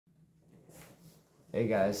Hey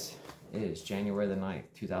guys, it is January the 9th,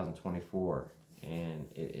 2024, and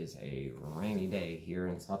it is a rainy day here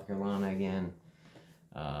in South Carolina again.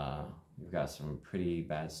 We've got some pretty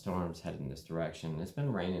bad storms heading this direction. It's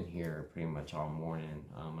been raining here pretty much all morning.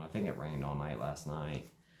 I think it rained all night last night.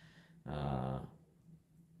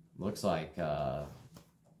 Looks like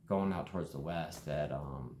going out towards the west that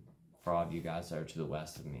for all of you guys that are to the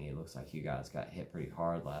west of me, it looks like you guys got hit pretty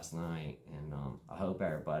hard last night, and I hope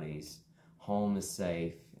everybody's home is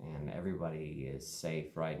safe and everybody is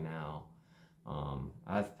safe right now.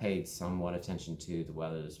 I've paid somewhat attention to the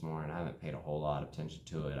weather this morning. I haven't paid a whole lot of attention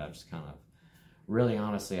to it. I've just kind of, really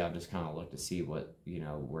honestly, I've just kind of looked to see what,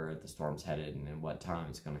 where the storm's headed and what time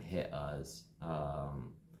it's going to hit us.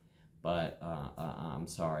 But I'm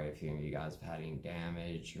sorry if any of you guys have had any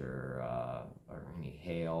damage or any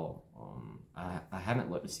hail. I haven't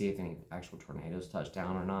looked to see if any actual tornadoes touched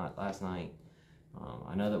down or not last night.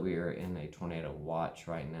 I know that we are in a tornado watch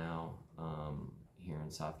right now here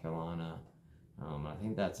in South Carolina. I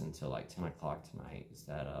think that's until like 10 o'clock tonight is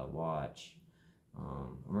that watch.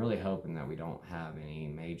 I'm really hoping that we don't have any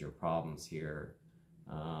major problems here.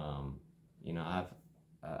 I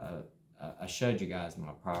showed you guys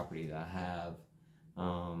my property that I have.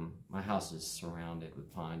 My house is surrounded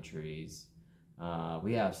with pine trees.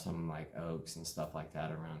 We have some like oaks and stuff like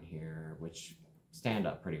that around here, which stand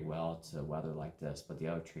up pretty well to weather like this, but the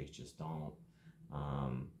oak trees just don't.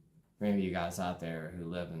 For any of you guys out there who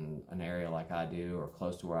live in an area like I do or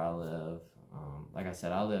close to where I live, like I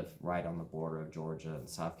said, I live right on the border of Georgia and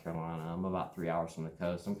South Carolina. I'm about 3 hours from the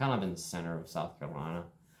coast. I'm kind of in the center of South Carolina.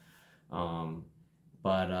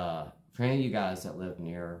 But for any of you guys that live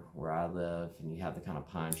near where I live and you have the kind of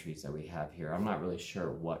pine trees that we have here, I'm not really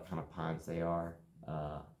sure what kind of pines they are,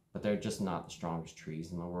 but they're just not the strongest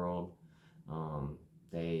trees in the world.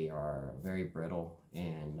 They are very brittle,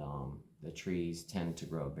 and the trees tend to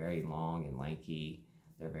grow very long and lanky.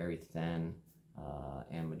 They're very thin,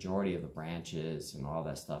 and majority of the branches and all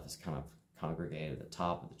that stuff is kind of congregated at the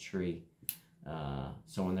top of the tree.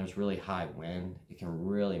 So when there's really high wind, it can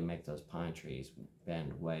really make those pine trees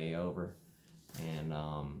bend way over, and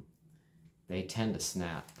they tend to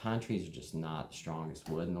snap. Pine trees are just not the strongest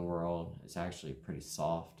wood in the world. It's actually pretty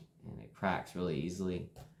soft, and it cracks really easily.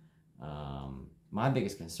 My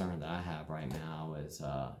biggest concern that I have right now is,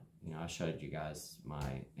 I showed you guys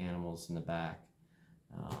my animals in the back,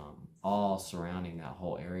 all surrounding that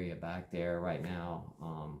whole area back there right now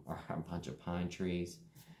are a bunch of pine trees.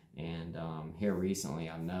 And here recently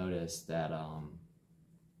I've noticed that,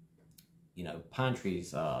 pine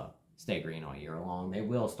trees stay green all year long. They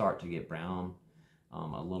will start to get brown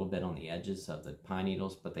a little bit on the edges of the pine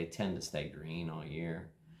needles, but they tend to stay green all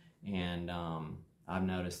year. And I've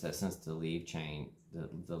noticed that since the leaves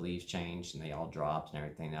changed and they all dropped and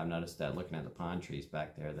everything, I've noticed that looking at the pine trees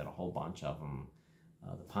back there that a whole bunch of them,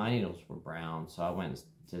 the pine needles were brown. So I went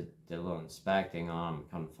and did a little inspecting on them,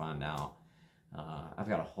 come to find out. I've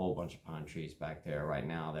got a whole bunch of pine trees back there right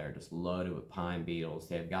now. They're just loaded with pine beetles.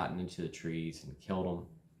 They've gotten into the trees and killed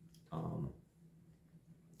them.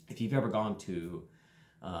 If you've ever gone to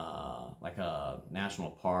like a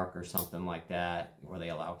national park or something like that where they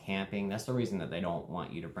allow camping, that's the reason that they don't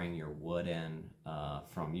want you to bring your wood in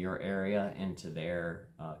from your area into their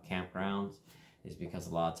campgrounds, is because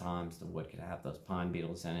a lot of times the wood could have those pine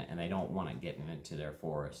beetles in it, and they don't want it getting into their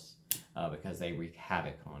forests because they wreak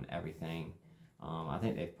havoc on everything. I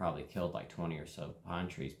think they've probably killed like 20 or so pine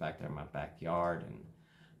trees back there in my backyard, and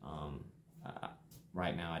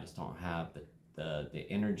right now I just don't have the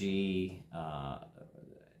energy.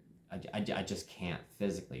 I just can't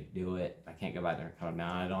physically do it. I can't go back there and cut them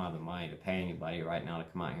down. I don't have the money to pay anybody right now to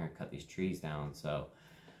come out here and cut these trees down. So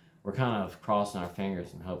we're kind of crossing our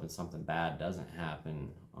fingers and hoping something bad doesn't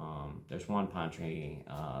happen. There's one pine tree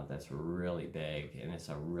that's really big, and it's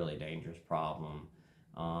a really dangerous problem.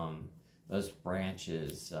 Those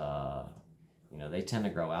branches, they tend to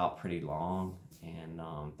grow out pretty long, and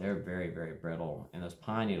they're very, very brittle. And those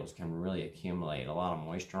pine needles can really accumulate a lot of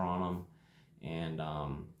moisture on them, and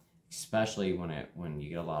especially when you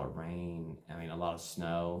get a lot of rain, a lot of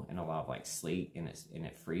snow and a lot of like sleet, and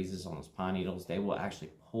it freezes on those pine needles, they will actually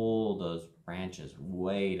pull those branches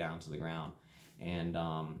way down to the ground. And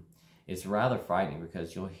it's rather frightening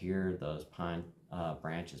because you'll hear those pine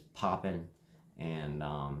branches popping, and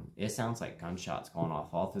it sounds like gunshots going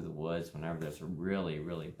off all through the woods whenever there's a really,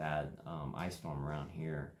 really bad ice storm around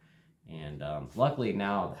here. And luckily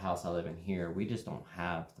now, the house I live in here, we just don't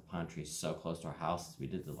have the pine trees so close to our house as we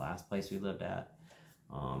did the last place we lived at.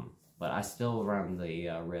 But I still run the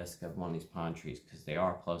risk of one of these pine trees because they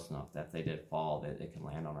are close enough that if they did fall, that it can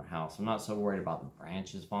land on our house. I'm not so worried about the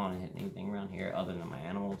branches falling and hitting anything around here other than my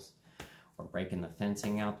animals or breaking the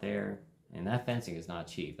fencing out there. And that fencing is not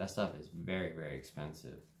cheap. That stuff is very, very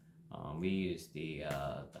expensive. We use the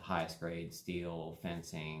highest grade steel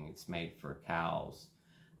fencing. It's made for cows.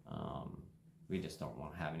 We just don't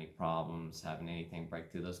want to have any problems having anything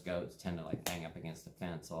break through. Those goats tend to like bang up against the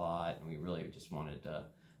fence a lot, and we really just wanted to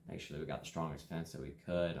make sure that we got the strongest fence that we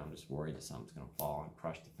could. I'm just worried that something's going to fall and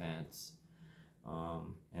crush the fence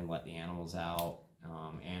and let the animals out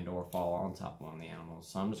and or fall on top of one of the animals.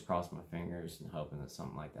 So I'm just crossing my fingers and hoping that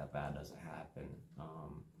something like that bad doesn't happen.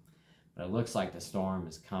 But it looks like the storm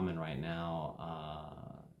is coming right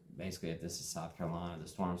now. Basically, if this is South Carolina, the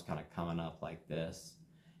storm's kind of coming up like this.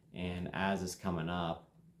 And as it's coming up,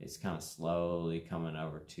 it's kind of slowly coming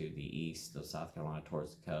over to the east of South Carolina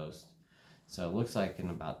towards the coast. So it looks like in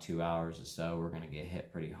about 2 hours or so, we're going to get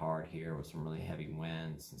hit pretty hard here with some really heavy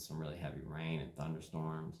winds and some really heavy rain and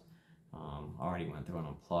thunderstorms. I already went through and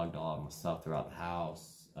unplugged all of my stuff throughout the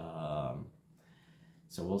house.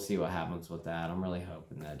 So we'll see what happens with that. I'm really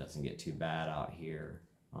hoping that it doesn't get too bad out here.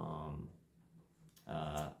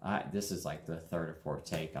 This is like the third or fourth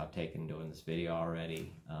take I've taken doing this video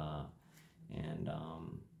already. I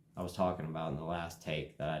was talking about in the last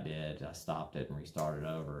take that I did, I stopped it and restarted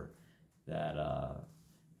over, that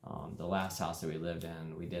the last house that we lived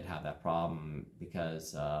in, we did have that problem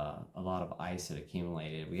because a lot of ice had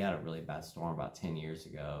accumulated. We had a really bad storm about 10 years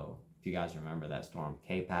ago. If you guys remember that storm,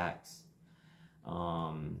 cashapp.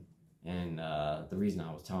 The reason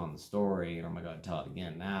I was telling the story, and I'm going to go and tell it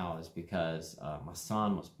again now, is because my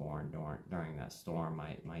son was born during that storm,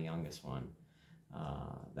 my youngest one.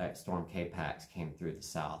 That storm cashapp came through the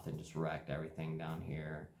south and just wrecked everything down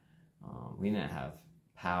here. We didn't have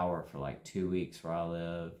power for like 2 weeks where I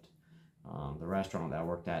lived. The restaurant that I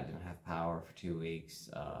worked at didn't have power for 2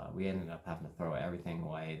 weeks. We ended up having to throw everything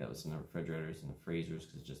away that was in the refrigerators and the freezers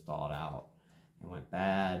because it just thawed out. It went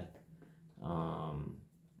bad.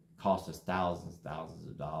 Cost us thousands of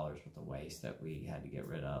dollars worth of waste that we had to get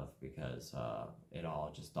rid of because it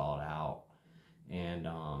all just thawed out. And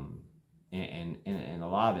a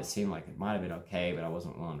lot of it seemed like it might have been okay, but I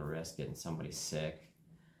wasn't willing to risk getting somebody sick.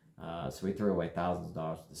 So we threw away thousands of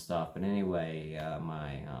dollars worth of stuff. But anyway,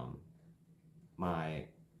 my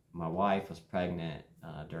wife was pregnant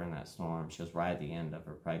during that storm. She was right at the end of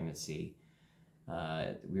her pregnancy.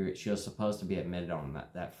 She was supposed to be admitted on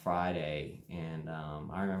that Friday, and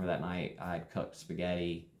I remember that night I had cooked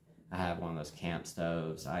spaghetti. I have one of those camp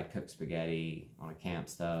stoves. I had cooked spaghetti on a camp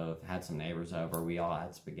stove, had some neighbors over. We all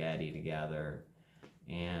had spaghetti together,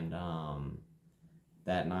 and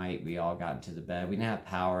that night we all got into the bed. We didn't have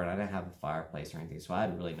power, and I didn't have a fireplace or anything, so I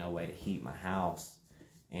had really no way to heat my house.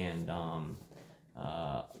 And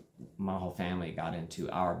my whole family got into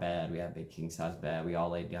our bed. We had a big king-size bed. We all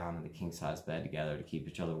laid down in the king-size bed together to keep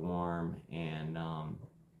each other warm. And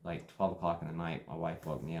like 12 o'clock in the night, my wife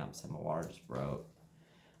woke me up and said my water just broke.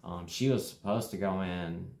 She was supposed to go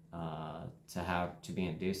in to be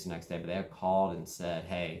induced the next day, but they had called and said,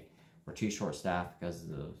 hey, we're too short-staffed because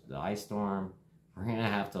of the ice storm. We're going to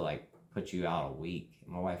have to like put you out a week.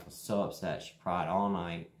 And my wife was so upset. She cried all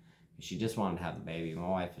night. She just wanted to have the baby. My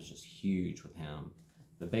wife was just huge with him.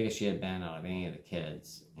 The biggest she had been out of any of the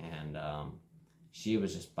kids. And she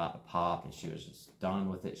was just about to pop, and she was just done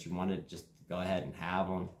with it. She wanted just to go ahead and have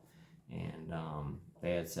them. And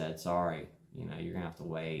they had said, sorry, you're going to have to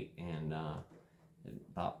wait. And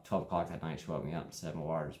about 12 o'clock that night, she woke me up and said my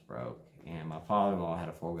water just broke. And my father-in-law had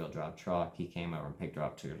a four-wheel drive truck. He came over and picked her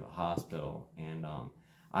up, took her to the hospital. And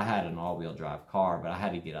I had an all-wheel drive car, but I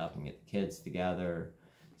had to get up and get the kids together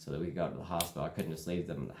so that we could go to the hospital. I couldn't just leave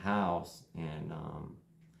them in the house. And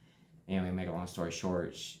anyway, make a long story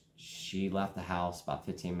short, she left the house. About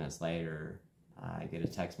 15 minutes later, I get a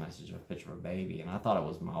text message of a picture of a baby, and I thought it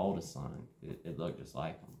was my oldest son. It looked just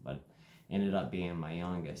like him, but it ended up being my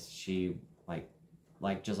youngest. She, like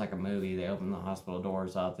just like a movie, they open the hospital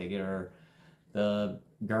doors up, they get her the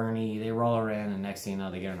gurney, they roll her in, and next thing you know,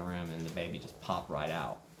 they get in the room, and the baby just popped right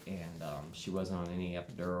out. And she wasn't on any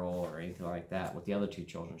epidural or anything like that. With the other two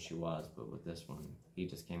children, she was, but with this one, he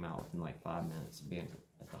just came out within like 5 minutes of being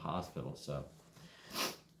at the hospital. So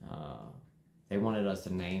they wanted us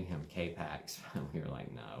to name him K-Pax. We were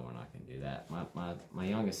like, no, we're not going to do that. My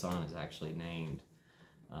youngest son is actually named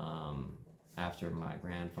after my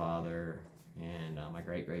grandfather and my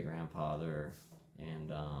great-great-grandfather,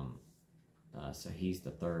 and so he's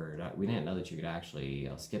the third. We didn't know that you could actually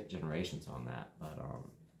skip generations on that, but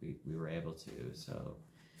we were able to. So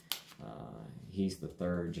he's the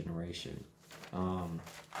third generation.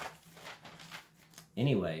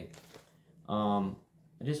 Anyway, I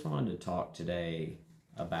just wanted to talk today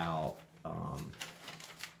about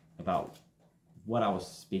what I was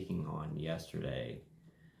speaking on yesterday,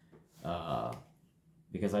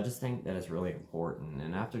 because I just think that it's really important.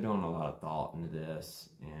 And after doing a lot of thought into this,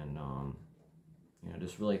 and you know,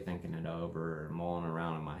 just really thinking it over and mulling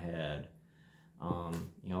around in my head,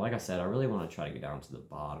 you know, like I said, I really want to try to get down to the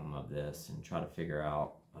bottom of this and try to figure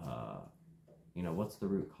out, you know, what's the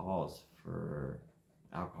root cause for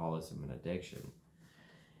alcoholism and addiction.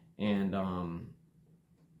 And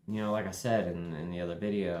you know, like I said in the other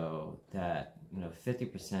video, that, you know,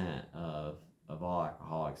 50% of all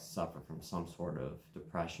alcoholics suffer from some sort of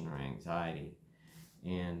depression or anxiety,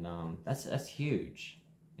 and that's huge.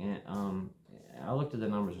 And I looked at the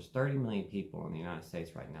numbers. There's 30 million people in the United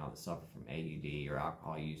States right now that suffer from AUD, or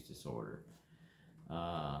alcohol use disorder.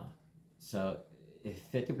 So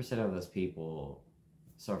if 50% of those people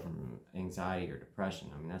suffer from anxiety or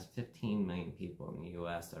depression, I mean, that's 15 million people in the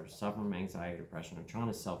U.S. that are suffering from anxiety or depression and trying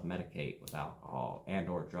to self-medicate with alcohol and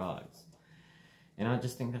or drugs. And I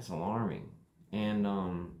just think that's alarming. And,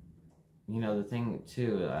 you know, the thing,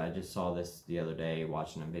 too, I just saw this the other day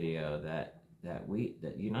watching a video that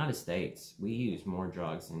the United States, we use more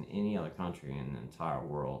drugs than any other country in the entire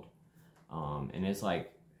world. And it's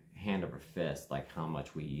like hand over fist, like how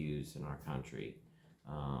much we use in our country.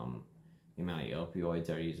 The amount of opioids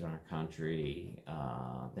that are used in our country,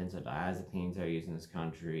 benzodiazepines that are used in this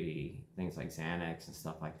country, things like Xanax and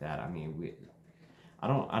stuff like that. I mean, I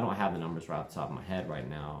don't have the numbers right off the top of my head right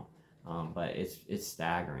now, but it's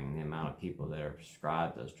staggering the amount of people that are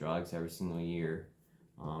prescribed those drugs every single year.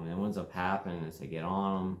 And what ends up happening is they get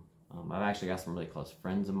on them. I've actually got some really close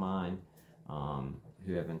friends of mine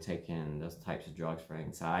who have been taking those types of drugs for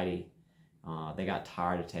anxiety. They got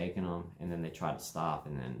tired of taking them, and then they tried to stop,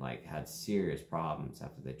 and then like had serious problems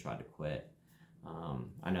after they tried to quit.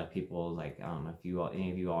 I know people like, I don't know if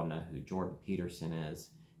any of you all know who Jordan Peterson is.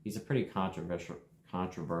 He's a pretty controversial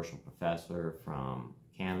professor from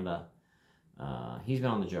Canada. He's been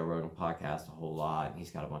on the Joe Rogan podcast a whole lot. He's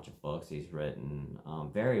got a bunch of books he's written.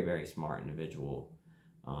 Very, very smart individual.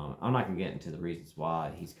 I'm not going to get into the reasons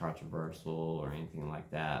why he's controversial or anything like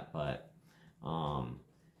that, but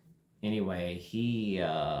anyway, he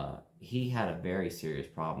had a very serious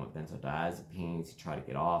problem with benzodiazepines. He tried to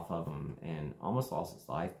get off of them and almost lost his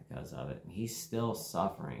life because of it. And he's still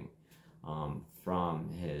suffering from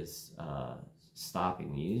his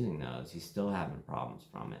stopping using those. He's still having problems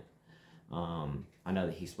from it. I know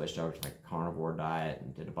that he switched over to like a carnivore diet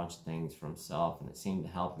and did a bunch of things for himself, and it seemed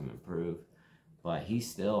to help him improve. But he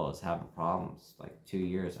still is having problems like 2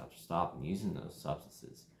 years after stopping using those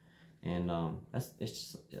substances. And it's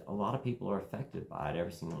just, a lot of people are affected by it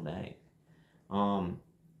every single day.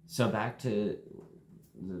 So back to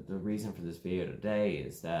the reason for this video today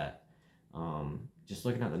is that just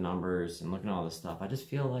looking at the numbers and looking at all this stuff, I just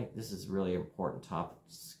feel like this is a really important topic to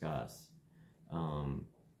discuss,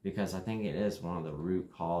 because I think it is one of the root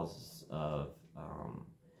causes of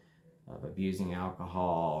abusing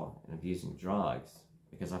alcohol and abusing drugs,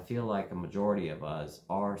 because I feel like a majority of us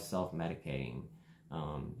are self-medicating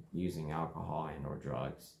using alcohol and or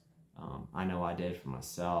drugs. I know I did for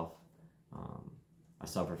myself. I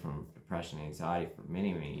suffered from depression and anxiety for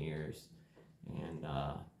many, many years, and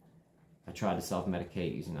I tried to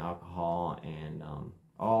self-medicate using alcohol, and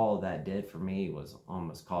all that did for me was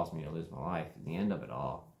almost caused me to lose my life at the end of it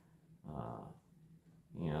all.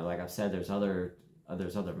 You know, like I've said, there's other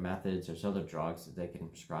methods, there's other drugs that they can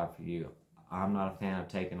prescribe for you. I'm not a fan of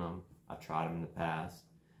taking them. I've tried them in the past,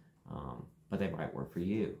 but they might work for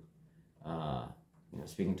you. You know,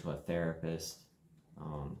 speaking to a therapist,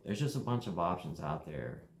 there's just a bunch of options out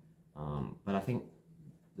there. But I think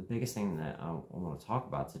the biggest thing that I want to talk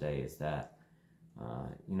about today is that,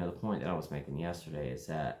 you know, the point that I was making yesterday is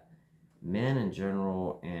that men in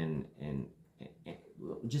general and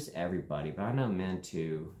just everybody, but I know men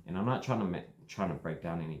too, and I'm not trying to break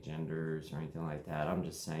down any genders or anything like that. I'm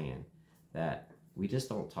just saying that we just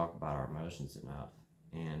don't talk about our emotions enough,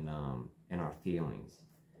 and our feelings.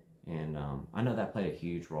 And I know that played a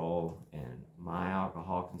huge role in my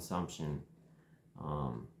alcohol consumption.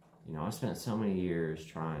 You know, I spent so many years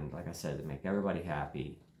trying, like I said, to make everybody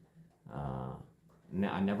happy.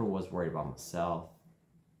 I never was worried about myself,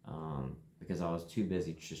 because I was too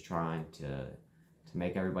busy just trying to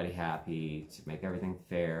make everybody happy, to make everything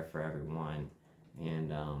fair for everyone.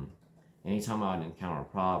 And anytime I would encounter a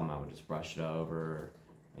problem, I would just brush it over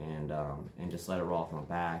and just let it roll off my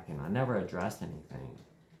back, and I never addressed anything.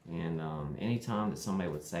 And anytime that somebody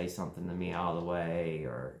would say something to me out of the way,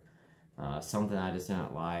 or something I just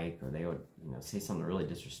didn't like, or they would, you know, say something really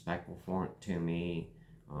disrespectful to me,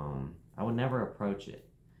 I would never approach it.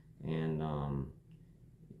 And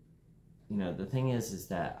you know, the thing is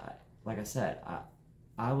that, like I said,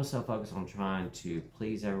 I was so focused on trying to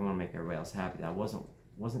please everyone, make everybody else happy, that I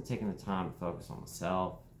wasn't taking the time to focus on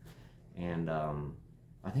myself. And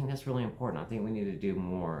I think that's really important. I think we need to do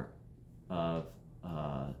more of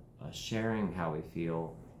sharing how we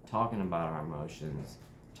feel, talking about our emotions,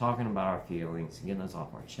 talking about our feelings, and getting those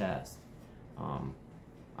off our chest.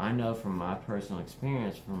 I know from my personal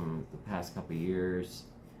experience from the past couple of years,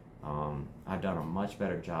 I've done a much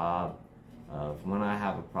better job of, when I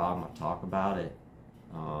have a problem, I talk about it.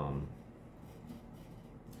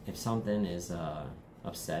 If something is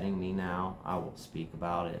upsetting me now, I will speak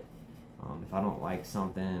about it. If I don't like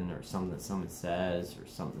something, or something that someone says, or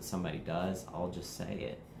something that somebody does, I'll just say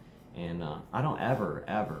it. And I don't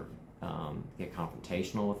ever get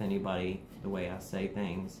confrontational with anybody the way I say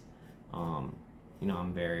things. You know,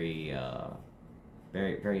 I'm very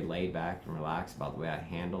laid back and relaxed about the way I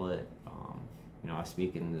handle it. You know, I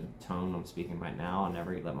speak in the tone I'm speaking right now. I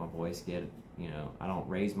never let my voice get, you know, I don't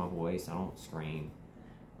raise my voice, I don't scream.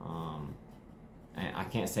 And I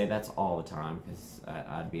can't say that's all the time, because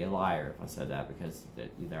I'd be a liar if I said that, because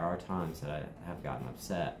there are times that I have gotten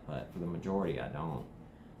upset, but for the majority I don't.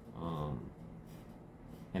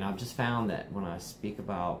 And I've just found that when I speak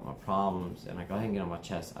about my problems and I go ahead and get on my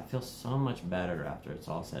chest, I feel so much better after it's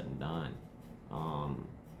all said and done.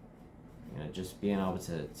 You know, just being able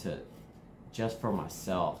to just for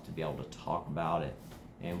myself, to be able to talk about it.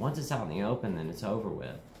 And once it's out in the open, then it's over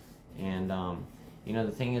with. And you know,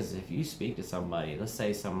 the thing is, if you speak to somebody, let's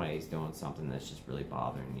say somebody's doing something that's just really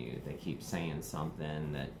bothering you, they keep saying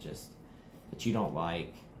something that you don't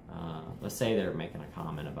like. Let's say they're making a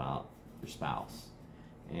comment about your spouse,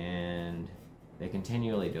 and they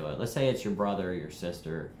continually do it. Let's say it's your brother or your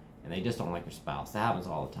sister, and they just don't like your spouse. That happens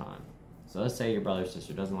all the time. So let's say your brother or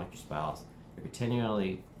sister doesn't like your spouse. You're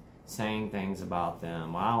continually saying things about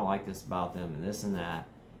them. Well, I don't like this about them, and this and that.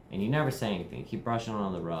 And you never say anything. You keep brushing it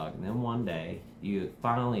on the rug. And then one day, you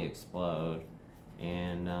finally explode.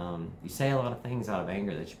 And you say a lot of things out of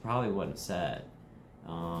anger that you probably wouldn't have said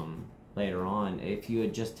later on if you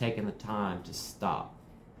had just taken the time to stop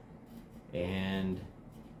and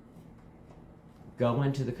go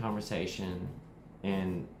into the conversation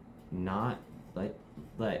and not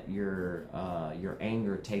let your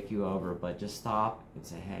anger take you over, but just stop and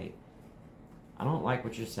say, hey, I don't like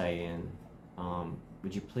what you're saying.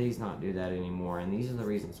 Would you please not do that anymore? And these are the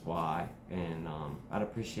reasons why. And I'd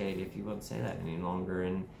appreciate it if you wouldn't say that any longer.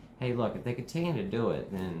 And hey, look, if they continue to do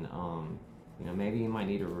it, then you know, maybe you might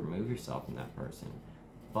need to remove yourself from that person.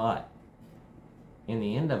 But in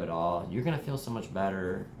the end of it all, you're going to feel so much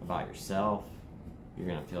better about yourself. You're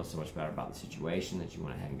going to feel so much better about the situation that you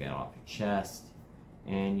went ahead and get off your chest.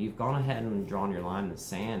 And you've gone ahead and drawn your line in the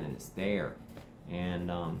sand, and it's there. And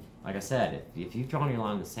like I said, if you've drawn your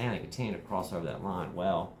line in the sand and continue to cross over that line,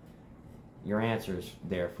 well, your answer's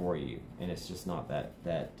there for you, and it's just not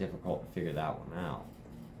that difficult to figure that one out.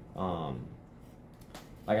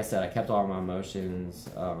 Like I said, I kept all my emotions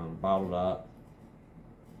bottled up.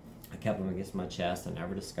 I kept them against my chest. I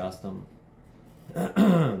never discussed them.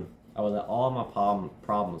 I would let all of my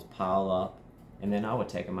problems pile up, and then I would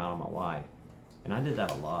take them out on my wife. And I did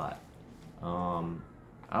that a lot.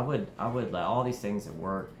 I would let all these things at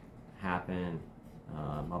work happen.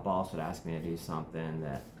 My boss would ask me to do something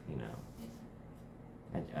that, you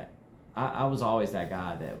know, I was always that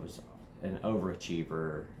guy that was an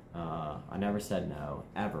overachiever. I never said no,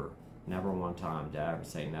 ever. Never one time did I ever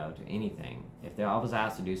say no to anything. If I was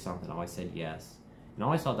asked to do something, I always said yes. And I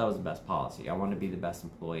always thought that was the best policy. I wanted to be the best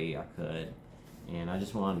employee I could, and I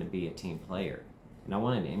just wanted to be a team player. And I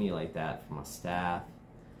wanted to emulate that for my staff.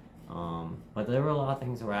 But there were a lot of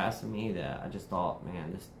things that were asked of me that I just thought,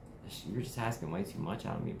 man, you're just asking way too much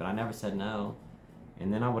out of me. But I never said no.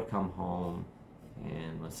 And then I would come home,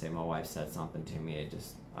 and let's say my wife said something to me,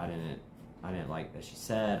 I didn't like that she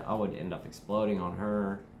said. I would end up exploding on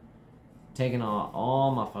her, taking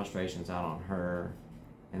all my frustrations out on her,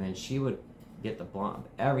 and then she would get the blunt of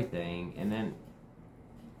everything. And then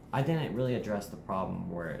I didn't really address the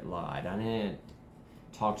problem where it lied. I didn't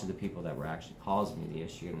talk to the people that were actually causing me the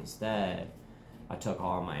issue, and instead I took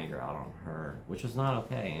all my anger out on her, which was not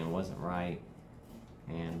okay and it wasn't right.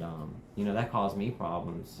 And you know, that caused me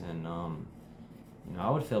problems, and you know, I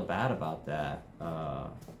would feel bad about that.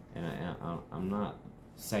 And I'm not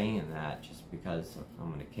saying that just because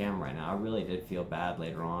I'm on the camera right now. I really did feel bad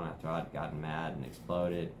later on after I'd gotten mad and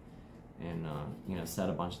exploded, and you know, said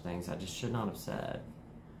a bunch of things I just should not have said.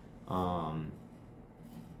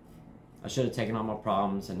 I should have taken all my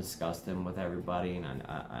problems and discussed them with everybody, and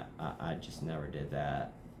I just never did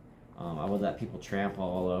that. I would let people trample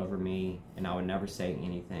all over me, and I would never say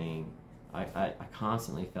anything. I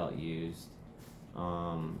constantly felt used.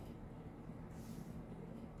 And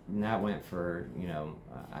that went for, you know,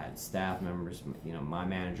 I had staff members, you know, my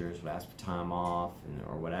managers would ask for time off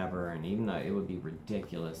or whatever, and even though it would be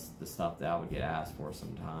ridiculous, the stuff that I would get asked for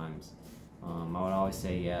sometimes, I would always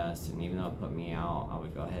say yes, and even though it put me out, I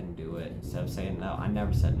would go ahead and do it. Instead of saying no, I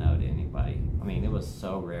never said no to anybody. I mean, it was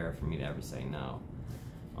so rare for me to ever say no.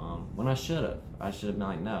 When I should have been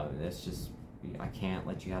like, no, that's just, I can't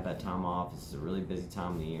let you have that time off. This is a really busy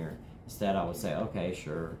time of the year. Instead, I would say, okay,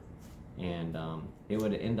 sure. And it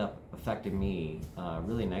would end up affecting me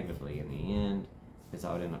really negatively in the end, because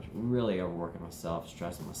I would end up really overworking myself,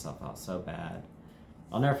 stressing myself out so bad.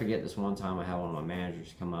 I'll never forget this one time I had one of my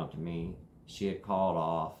managers come up to me. She had called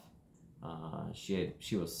off. She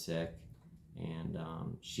was sick, and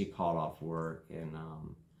she called off work, and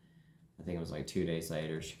I think it was like 2 days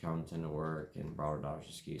later, she comes into work and brought her doctor's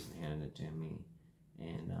excuse and handed it to me.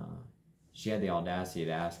 And she had the audacity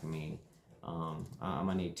to ask me, I'm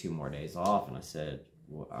gonna need 2 more days off. And I said,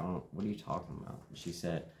 well, what are you talking about? And she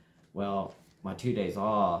said, well, my 2 days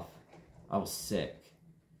off, I was sick.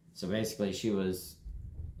 So basically she was,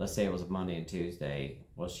 let's say it was a Monday and Tuesday.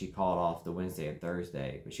 Well, she called off the Wednesday and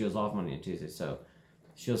Thursday, but she was off Monday and Tuesday. So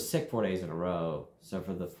she was sick 4 days in a row. So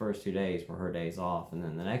for the first 2 days were her days off. And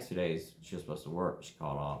then the next 2 days she was supposed to work, but she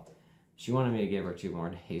called off. She wanted me to give her 2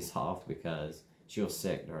 more days off because she was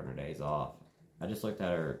sick during her days off. I just looked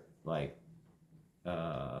at her like,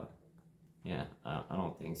 yeah, I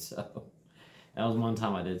don't think so. That was one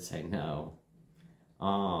time I did say no.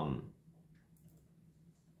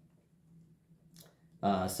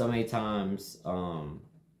 So many times,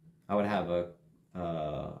 I would have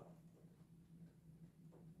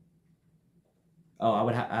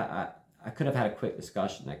I could have had a quick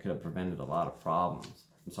discussion that could have prevented a lot of problems.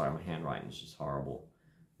 I'm sorry, my handwriting is just horrible.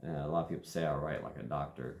 A lot of people say I write like a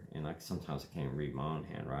doctor, and sometimes I can't even read my own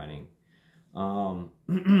handwriting. You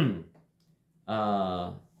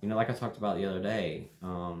know, like I talked about the other day,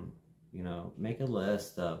 you know, make a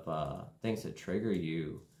list of things that trigger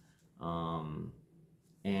you, and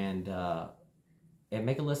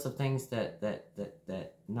make a list of things that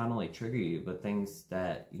not only trigger you, but things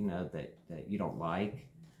that, you know, that you don't like.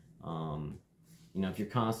 You know, if you're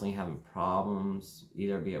constantly having problems,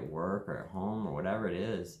 either be at work or at home or whatever it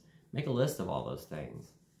is, make a list of all those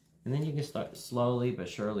things. And then you can start slowly but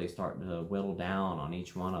surely start to whittle down on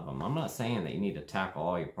each one of them. I'm not saying that you need to tackle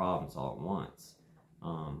all your problems all at once.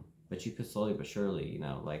 But you could slowly but surely, you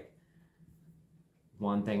know, like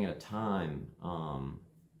one thing at a time.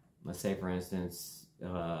 Let's say, for instance,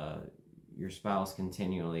 your spouse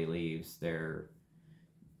continually leaves their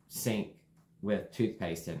sink with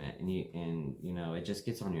toothpaste in it, and you know, it just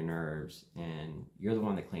gets on your nerves, and you're the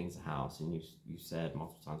one that cleans the house, and you said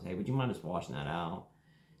multiple times, hey, would you mind just washing that out?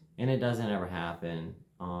 And it doesn't ever happen.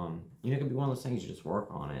 You know, it could be one of those things, you just work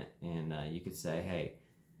on it, and you could say, hey,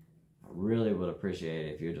 I really would appreciate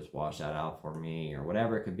it if you would just wash that out for me, or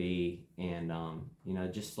whatever it could be. And you know,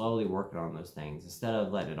 just slowly working on those things instead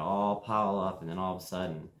of letting it all pile up, and then all of a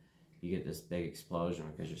sudden you get this big explosion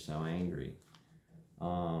because you're so angry.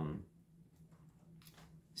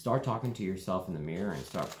 Start talking to yourself in the mirror and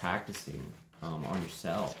start practicing on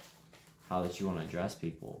yourself how that you want to address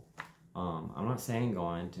people. I'm not saying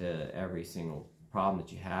go into every single problem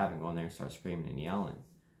that you have and go in there and start screaming and yelling.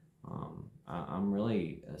 I'm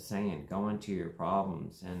really saying go into your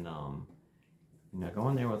problems and you know, go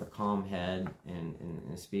in there with a calm head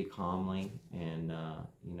and speak calmly, and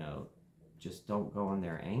you know, just don't go in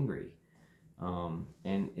there angry.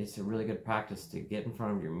 And it's a really good practice to get in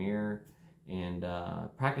front of your mirror and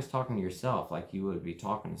practice talking to yourself like you would be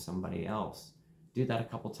talking to somebody else. Do that a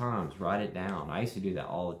couple times. Write it down. I used to do that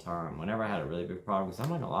all the time whenever I had a really big problem, because I'm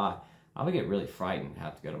not gonna lie, I would get really frightened and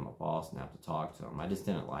have to go to my boss and have to talk to him. I just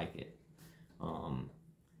didn't like it.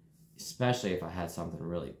 Especially if I had something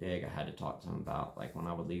really big I had to talk to him about, like when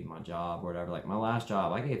I would leave my job or whatever. Like my last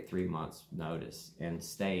job, I gave 3 months notice and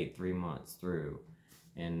stayed 3 months through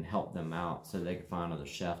and helped them out so they could find another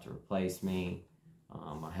chef to replace me.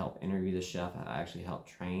 I helped interview the chef. I actually helped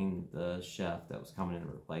train the chef that was coming in to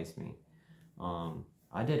replace me.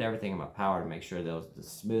 I did everything in my power to make sure that was the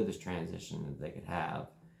smoothest transition that they could have.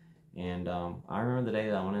 And I remember the day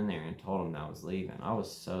that I went in there and told them that I was leaving. I was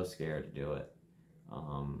so scared to do it.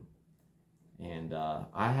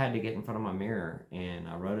 I had to get in front of my mirror, and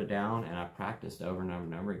I wrote it down, and I practiced over and over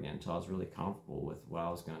and over again until I was really comfortable with what I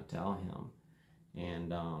was going to tell him.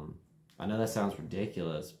 And I know that sounds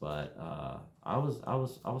ridiculous, but I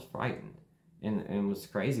was frightened, and what's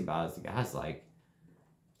crazy about it is the guy's like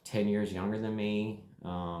 10 years younger than me.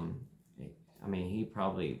 I mean, he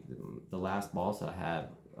probably, the last boss I had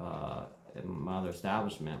in my other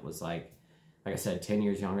establishment was like I said, 10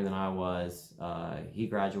 years younger than I was. He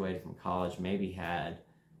graduated from college, maybe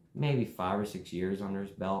 5 or 6 years under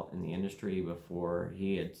his belt in the industry before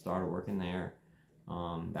he had started working there.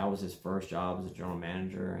 That was his first job as a general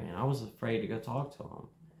manager, and I was afraid to go talk to him.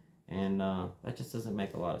 And that just doesn't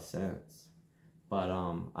make a lot of sense. But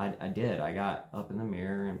I did. I got up in the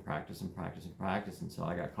mirror and practiced until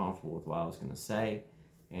I got comfortable with what I was going to say.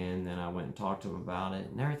 And then I went and talked to him about it,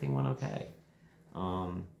 and everything went okay.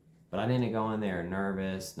 But I didn't go in there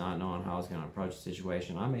nervous, not knowing how I was going to approach the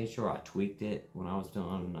situation. I made sure I tweaked it when I was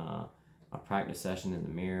doing a practice session in the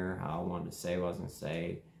mirror, how I wanted to say what I was going to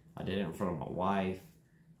say. I did it in front of my wife.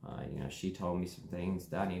 She told me some things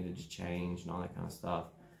that I needed to change and all that kind of stuff.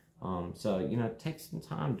 So, take some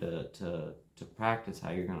time to practice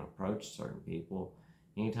how you're going to approach certain people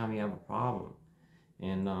anytime you have a problem.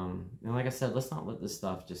 And like I said, let's not let this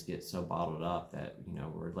stuff just get so bottled up that,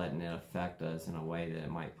 we're letting it affect us in a way that it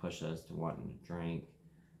might push us to wanting to drink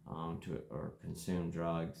or consume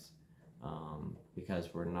drugs because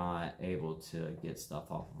we're not able to get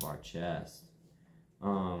stuff off of our chest.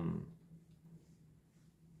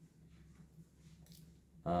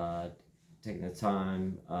 Taking the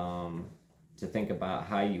time to think about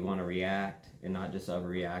how you want to react and not just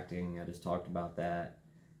overreacting. I just talked about that.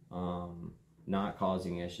 Not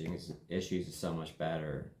causing issues is so much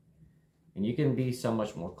better, and you can be so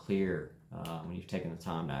much more clear when you've taken the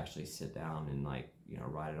time to actually sit down and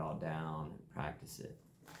write it all down and practice it.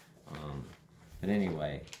 But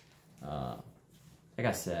anyway, like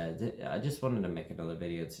I said, I just wanted to make another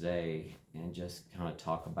video today and just kind of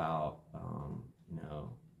talk about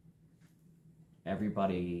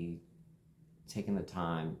everybody taking the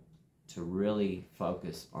time to really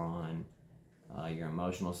focus on your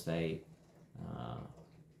emotional state,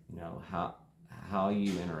 how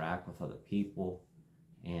you interact with other people,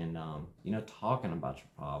 and talking about your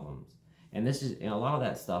problems. And this is, a lot of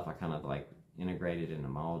that stuff I kind of integrated into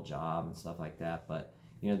my old job and stuff like that, but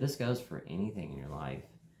this goes for anything in your life.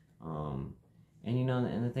 And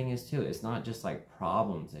the thing is too, it's not just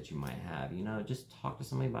problems that you might have. Just talk to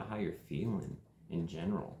somebody about how you're feeling in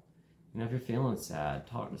general. If you're feeling sad,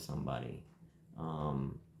 talk to somebody.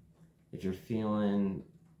 If you're feeling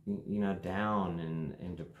down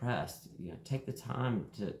and depressed, take the time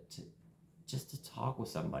to talk with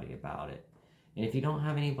somebody about it. And if you don't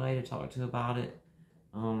have anybody to talk to about it,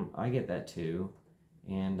 I get that too.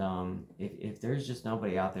 And if there's just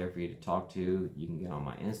nobody out there for you to talk to, you can get on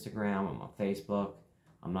my Instagram, on my Facebook.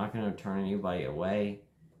 I'm not going to turn anybody away.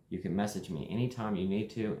 You can message me anytime you need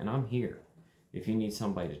to, and I'm here if you need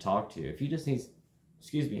somebody to talk to. If you just need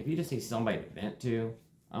somebody to vent to,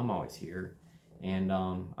 I'm always here. And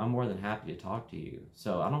I'm more than happy to talk to you.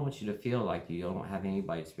 So I don't want you to feel like you don't have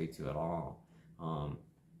anybody to speak to at all.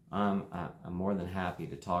 I'm more than happy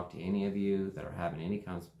to talk to any of you that are having any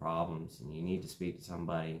kinds of problems and you need to speak to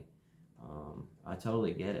somebody. I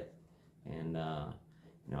totally get it. And,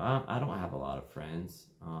 I don't have a lot of friends.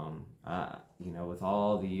 With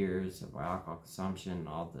all the years of alcohol consumption and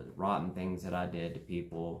all the rotten things that I did to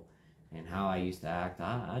people and how I used to act,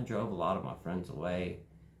 I drove a lot of my friends away.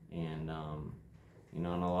 And, and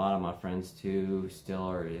a lot of my friends too still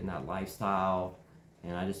are in that lifestyle.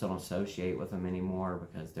 And I just don't associate with them anymore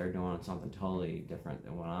because they're doing something totally different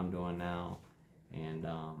than what I'm doing now. And,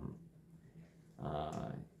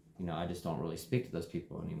 I just don't really speak to those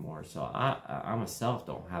people anymore. So I myself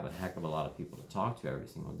don't have a heck of a lot of people to talk to every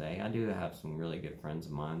single day. I do have some really good friends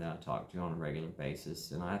of mine that I talk to on a regular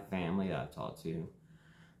basis. And I have family that I talk to.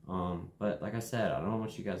 But like I said, I don't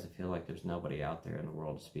want you guys to feel like there's nobody out there in the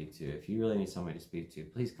world to speak to. If you really need somebody to speak to,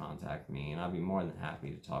 please contact me. And I'll be more than happy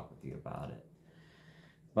to talk with you about it.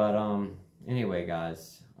 But anyway,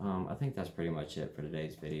 guys, I think that's pretty much it for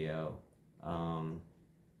today's video. I'm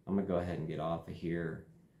gonna go ahead and get off of here.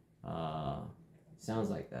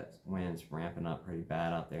 Sounds like that wind's ramping up pretty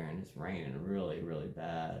bad out there, and it's raining really, really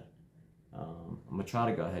bad. I'm gonna try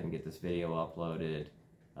to go ahead and get this video uploaded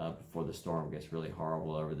before the storm gets really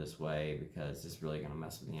horrible over this way, because it's really gonna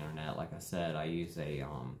mess with the internet. Like I said, I use a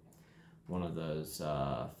one of those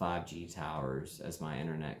 5G towers as my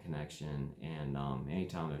internet connection, and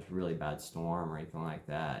anytime there's a really bad storm or anything like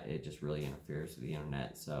that, it just really interferes with the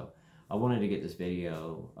internet. So I wanted to get this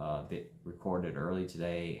video recorded early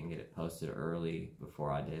today and get it posted early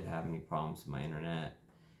before I did have any problems with my internet.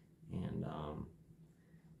 And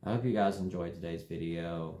I hope you guys enjoyed today's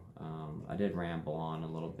video. I did ramble on a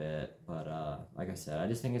little bit, but like I said, I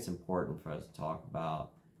just think it's important for us to talk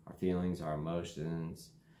about our feelings, our emotions,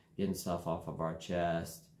 getting stuff off of our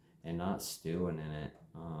chest, and not stewing in it.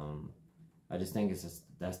 I just think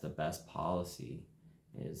that's the best policy,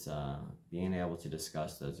 is being able to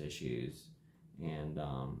discuss those issues, and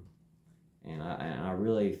I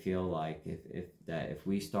really feel like if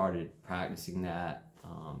we started practicing that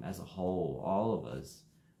as a whole, all of us,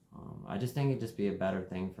 I just think it'd just be a better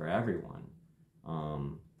thing for everyone,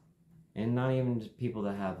 and not even just people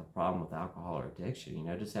that have a problem with alcohol or addiction. You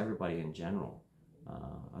know, just everybody in general.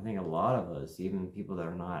 I think a lot of us, even people that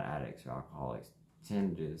are not addicts or alcoholics,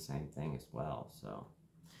 tend to do the same thing as well. So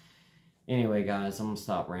anyway, guys, I'm gonna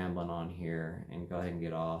stop rambling on here and go ahead and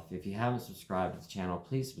get off. If you haven't subscribed to the channel,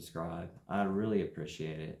 please subscribe. I really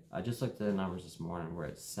appreciate it. I just looked at the numbers this morning. We're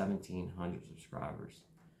at 1,700 subscribers.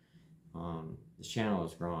 This channel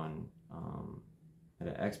is growing at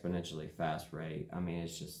an exponentially fast rate. I mean,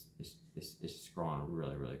 it's just growing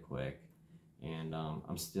really, really quick, and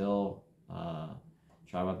I'm still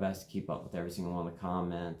trying my best to keep up with every single one of the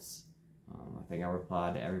comments. I think I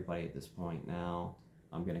replied to everybody at this point now.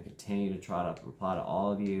 I'm going to continue to try to reply to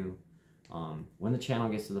all of you. When the channel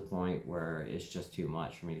gets to the point where it's just too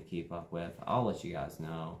much for me to keep up with, I'll let you guys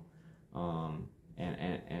know.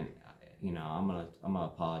 And you know, I'm gonna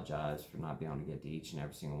apologize for not being able to get to each and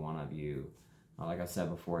every single one of you. Like I said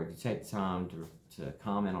before, if you take the time to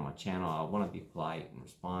comment on my channel, I want to be polite and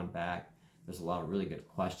respond back. There's a lot of really good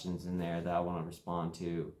questions in there that I want to respond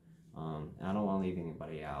to, and I don't want to leave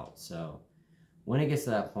anybody out. So when it gets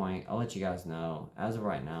to that point, I'll let you guys know. As of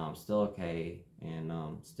right now, I'm still okay, and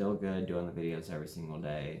still good doing the videos every single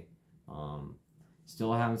day.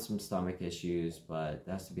 Still having some stomach issues, but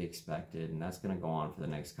that's to be expected, and that's going to go on for the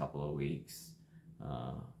next couple of weeks.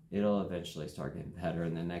 It'll eventually start getting better,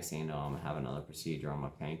 and the next thing you know, I'm going to have another procedure on my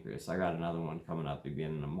pancreas. I got another one coming up at the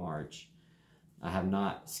beginning of March. I have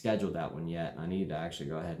not scheduled that one yet, and I need to actually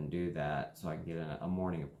go ahead and do that so I can get a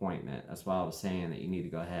morning appointment. That's why I was saying that you need to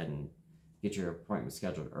go ahead and get your appointment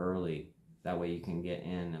scheduled early. That way you can get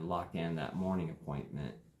in and lock in that morning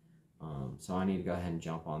appointment. So I need to go ahead and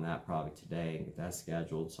jump on that probably today and get that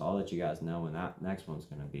scheduled. So I'll let you guys know when that next one's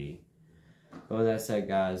going to be. But with that said,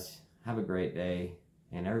 guys, have a great day.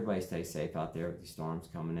 And everybody stay safe out there with these storms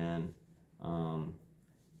coming in.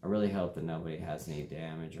 I really hope that nobody has any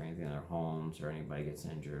damage or anything in their homes or anybody gets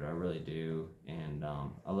injured. I really do. And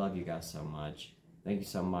I love you guys so much. Thank you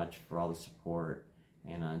so much for all the support.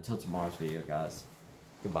 And until tomorrow's video, guys,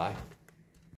 goodbye.